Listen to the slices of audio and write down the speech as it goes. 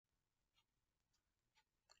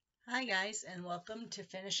Hi, guys, and welcome to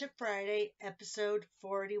Finish It Friday, episode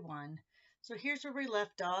 41. So, here's where we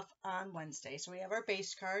left off on Wednesday. So, we have our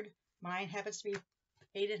base card. Mine happens to be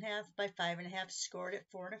 8.5 by 5.5, scored at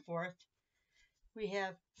 4 1/4. We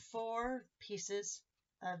have 4 pieces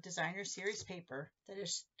of designer series paper that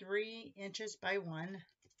is 3 inches by 1.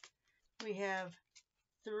 We have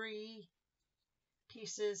 3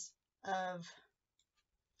 pieces of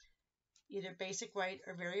either basic white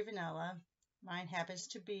or very vanilla. Mine happens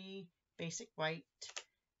to be basic white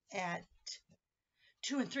at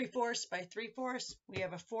 2 3/4 by 3/4. We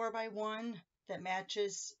have a 4 by 1 that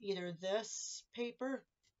matches either this paper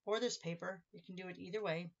or this paper. You can do it either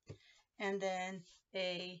way. And then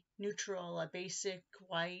a neutral, a basic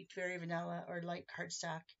white, very vanilla or light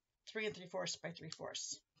cardstock, 3 3/4 by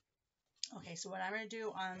 3/4. Okay, so what I'm going to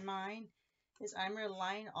do on mine is I'm going to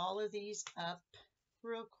line all of these up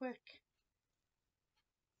real quick.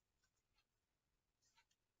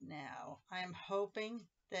 Now, I'm hoping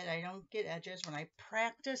that I don't get edges. When I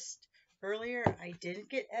practiced earlier, I didn't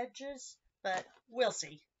get edges, but we'll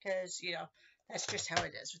see, because, that's just how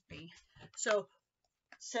it is with me. So,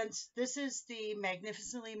 since this is the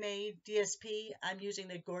Magnificently Made DSP, I'm using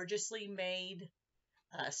the Gorgeously Made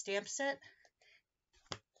stamp set.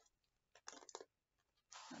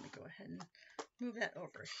 Let me go ahead and move that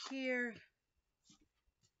over here.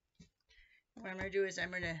 What I'm going to do is I'm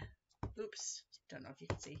going to, oops, don't know if you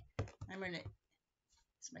can see. I'm going to,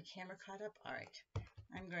 is my camera caught up? All right.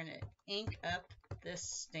 I'm going to ink up this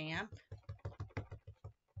stamp.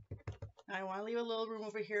 Now I want to leave a little room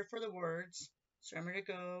over here for the words. So I'm going to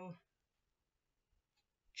go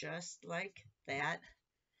just like that.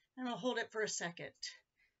 I'm going to hold it for a second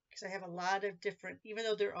because I have a lot of different, even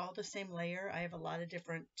though they're all the same layer, I have a lot of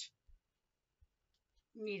different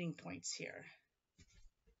meeting points here.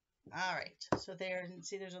 All right, so there, and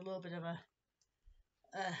see there's a little bit of a,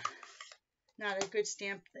 not a good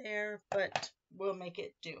stamp there, but we'll make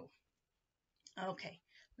it do. Okay,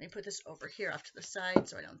 let me put this over here off to the side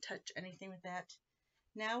so I don't touch anything with that.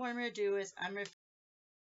 Now what I'm going to do is I'm going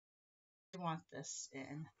to want this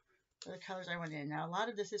in, for the colors I want in. Now a lot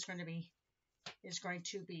of this is going to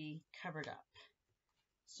be covered up.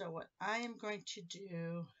 So what I am going to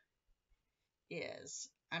do is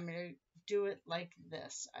I'm going to do it like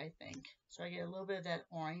this, I think. So I get a little bit of that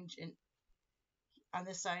orange in on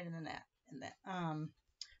this side, and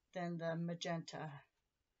then the magenta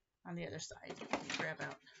on the other side. Let me grab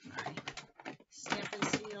out my stamp and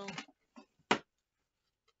seal.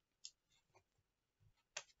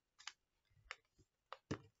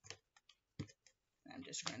 I'm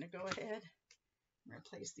just going to go ahead and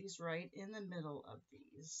place these right in the middle of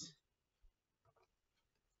these.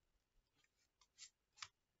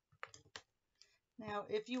 Now,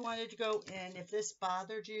 if you wanted to go in, if this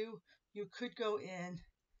bothered you, you could go in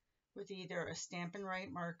with either a Stampin'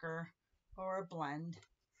 Write marker or a blend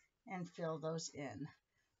and fill those in.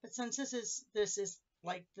 But since this is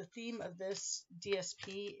like the theme of this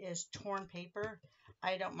DSP is torn paper,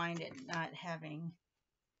 I don't mind it not having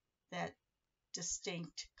that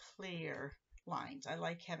distinct clear lines. I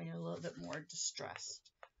like having it a little bit more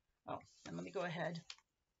distressed. Oh, and let me go ahead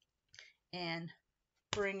and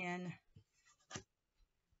bring in,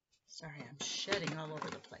 sorry, I'm shedding all over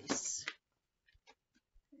the place.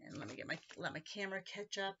 And let me let my camera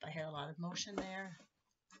catch up. I had a lot of motion there.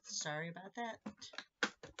 Sorry about that.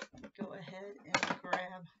 Let me go ahead and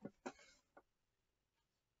grab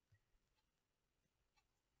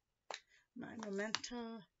my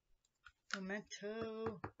memento.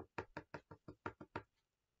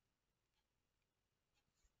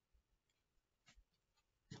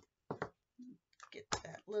 Get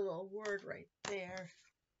that little word right there.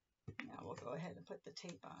 Now we'll go ahead and put the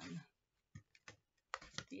tape on.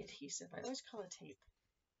 The adhesive. I always call it tape.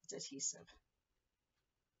 It's adhesive.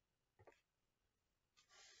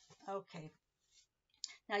 Okay.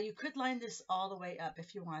 Now you could line this all the way up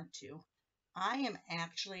if you want to. I am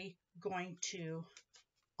actually going to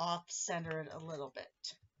off-center it a little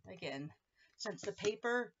bit. Again, since the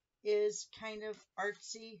paper is kind of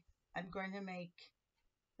artsy, I'm going to make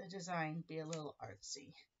the design be a little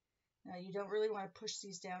artsy. Now you don't really want to push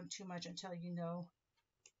these down too much until you know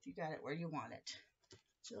if you got it where you want it.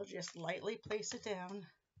 So you'll just lightly place it down.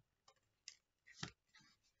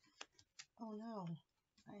 Oh no,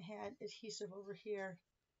 I had adhesive over here.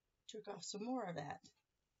 Took off some more of that.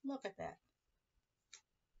 Look at that.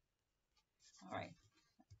 All right.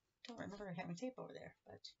 Don't remember having tape over there,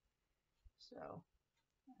 but so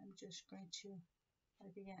I'm just going to,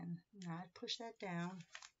 like again, not push that down.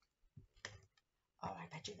 Oh, I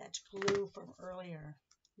bet you that's glue from earlier.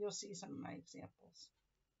 You'll see some of my examples.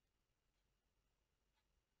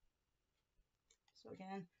 So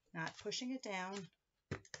again, not pushing it down,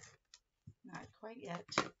 not quite yet,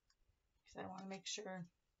 because I want to make sure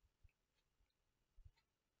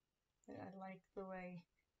that I like the way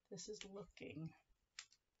this is looking.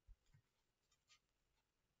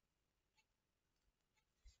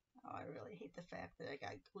 Oh, I really hate the fact that I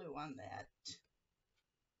got glue on that,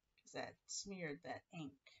 because that smeared that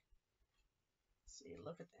ink. See,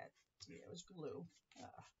 look at that. See, it was glue.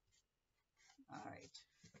 All right,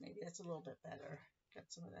 maybe that's a little bit better. Got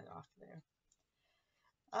some of that off there.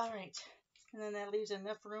 All right, and then that leaves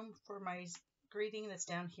enough room for my greeting that's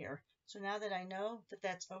down here. So now that I know that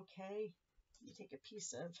that's okay, let me take a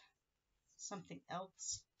piece of something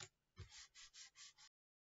else.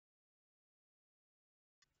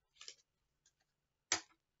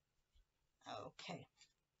 Okay,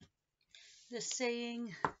 this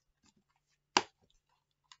saying,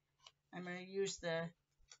 I'm going to use the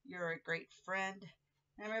 "You're a great friend."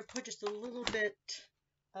 And I'm going to put just a little bit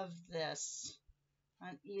of this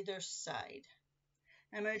on either side.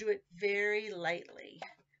 I'm going to do it very lightly.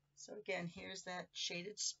 So again, here's that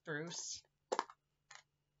shaded spruce.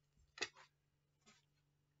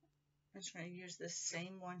 I'm just going to use this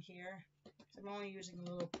same one here. I'm only using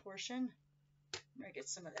a little portion. I'm going to get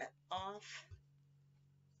some of that off.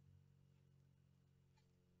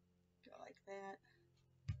 Go like that.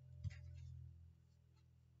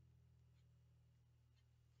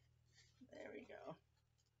 There we go.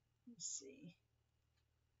 Let's see.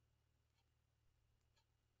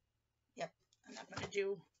 Yep, I'm not going to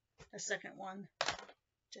do a second one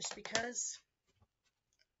just because.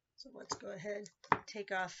 So let's go ahead and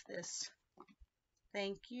take off this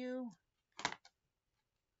 "Thank you."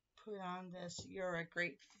 Put on this "You're a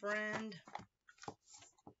great friend."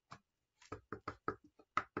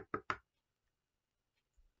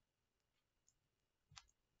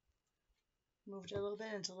 Moved it a little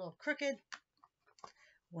bit, it's a little crooked.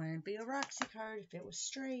 Wouldn't be a Roxy card if it was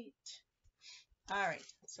straight. All right,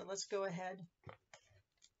 so let's go ahead.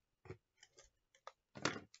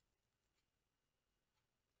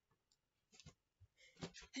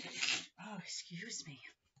 Oh, excuse me.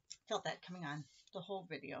 Felt that coming on the whole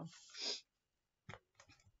video.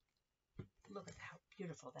 Look at how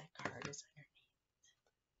beautiful that card is underneath.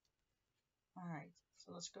 All right,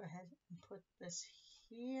 so let's go ahead and put this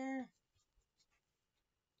here.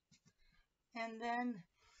 And then,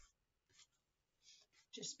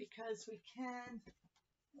 just because we can,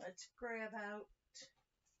 let's grab out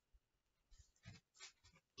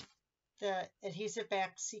the Adhesive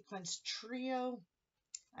Back Sequence Trio.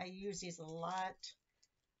 I use these a lot.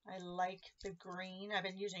 I like the green. I've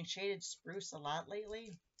been using shaded spruce a lot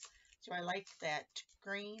lately, so I like that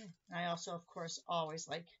green. And I also, of course, always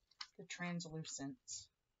like the translucents.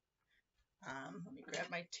 Let me grab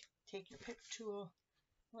my take your pick tool.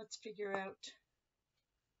 Let's figure out.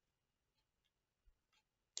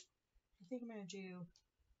 I think I'm going to do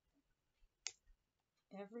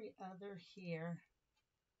every other here.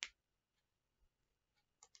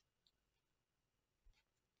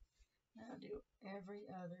 I'll do every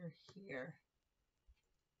other here.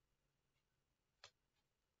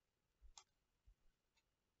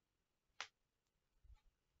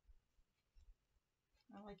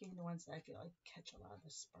 I'm liking the ones that I feel like catch a lot of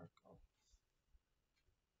the sparkle.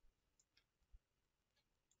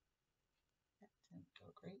 That didn't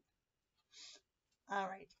go great. All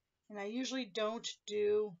right, and I usually don't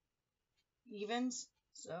do evens,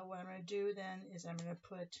 so what I'm going to do then is I'm going to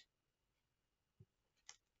put,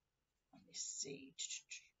 let me see,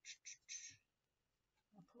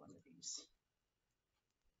 I'll put one of these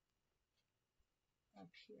up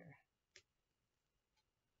here.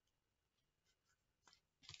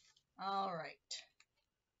 All right.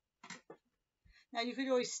 Now you could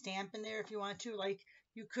always stamp in there if you want to, like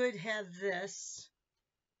you could have this,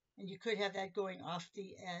 and you could have that going off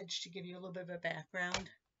the edge to give you a little bit of a background.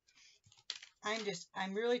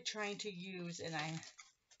 I'm really trying to use, and I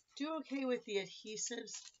do okay with the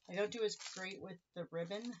adhesives. I don't do as great with the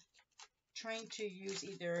ribbon. Trying to use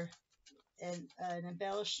either an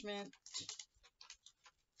embellishment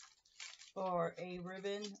or a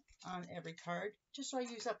ribbon on every card, just so I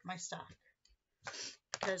use up my stock.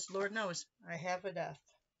 Because Lord knows, I have enough.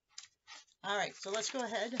 All right, so let's go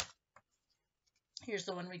ahead. Here's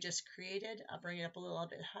the one we just created. I'll bring it up a little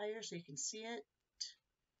bit higher so you can see it.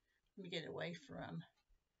 Let me get away from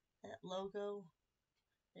that logo.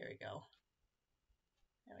 There we go.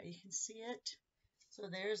 That way you can see it. So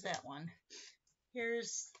there's that one.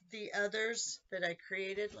 Here's the others that I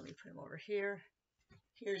created. Let me put them over here.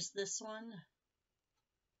 Here's this one.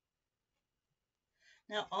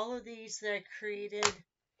 Now all of these that I created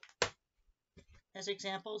as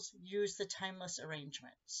examples, use the timeless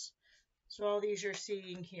arrangements. So all these you're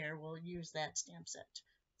seeing here will use that stamp set.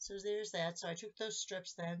 So there's that. So I took those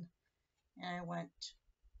strips then and I went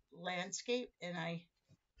landscape and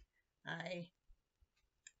I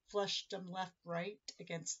flushed them left, right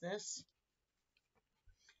against this.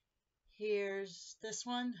 Here's this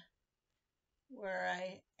one where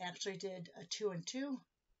I actually did a 2 and 2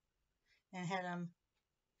 and had them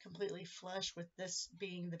completely flush with this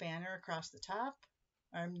being the banner across the top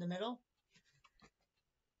or in the middle.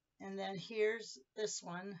 And then here's this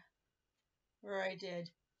one where I did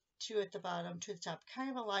 2 at the bottom, 2 at the top, kind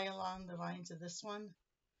of a lie along the lines of this one,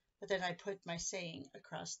 but then I put my saying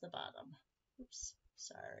across the bottom. Oops,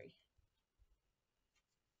 sorry.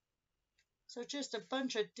 So just a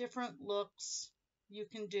bunch of different looks you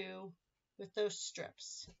can do with those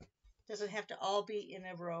strips. Doesn't have to all be in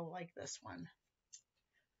a row like this one.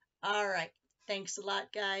 All right, thanks a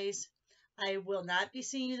lot, guys. I will not be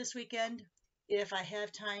seeing you this weekend. If I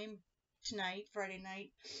have time tonight, Friday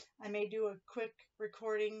night, I may do a quick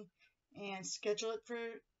recording and schedule it for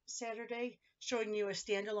Saturday, showing you a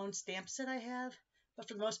standalone stamp set I have. But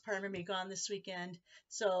for the most part, I'm going to be gone this weekend.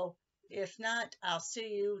 So if not, I'll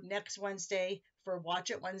see you next Wednesday for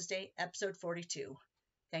Watch It Wednesday, episode 42.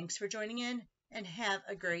 Thanks for joining in and have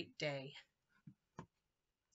a great day.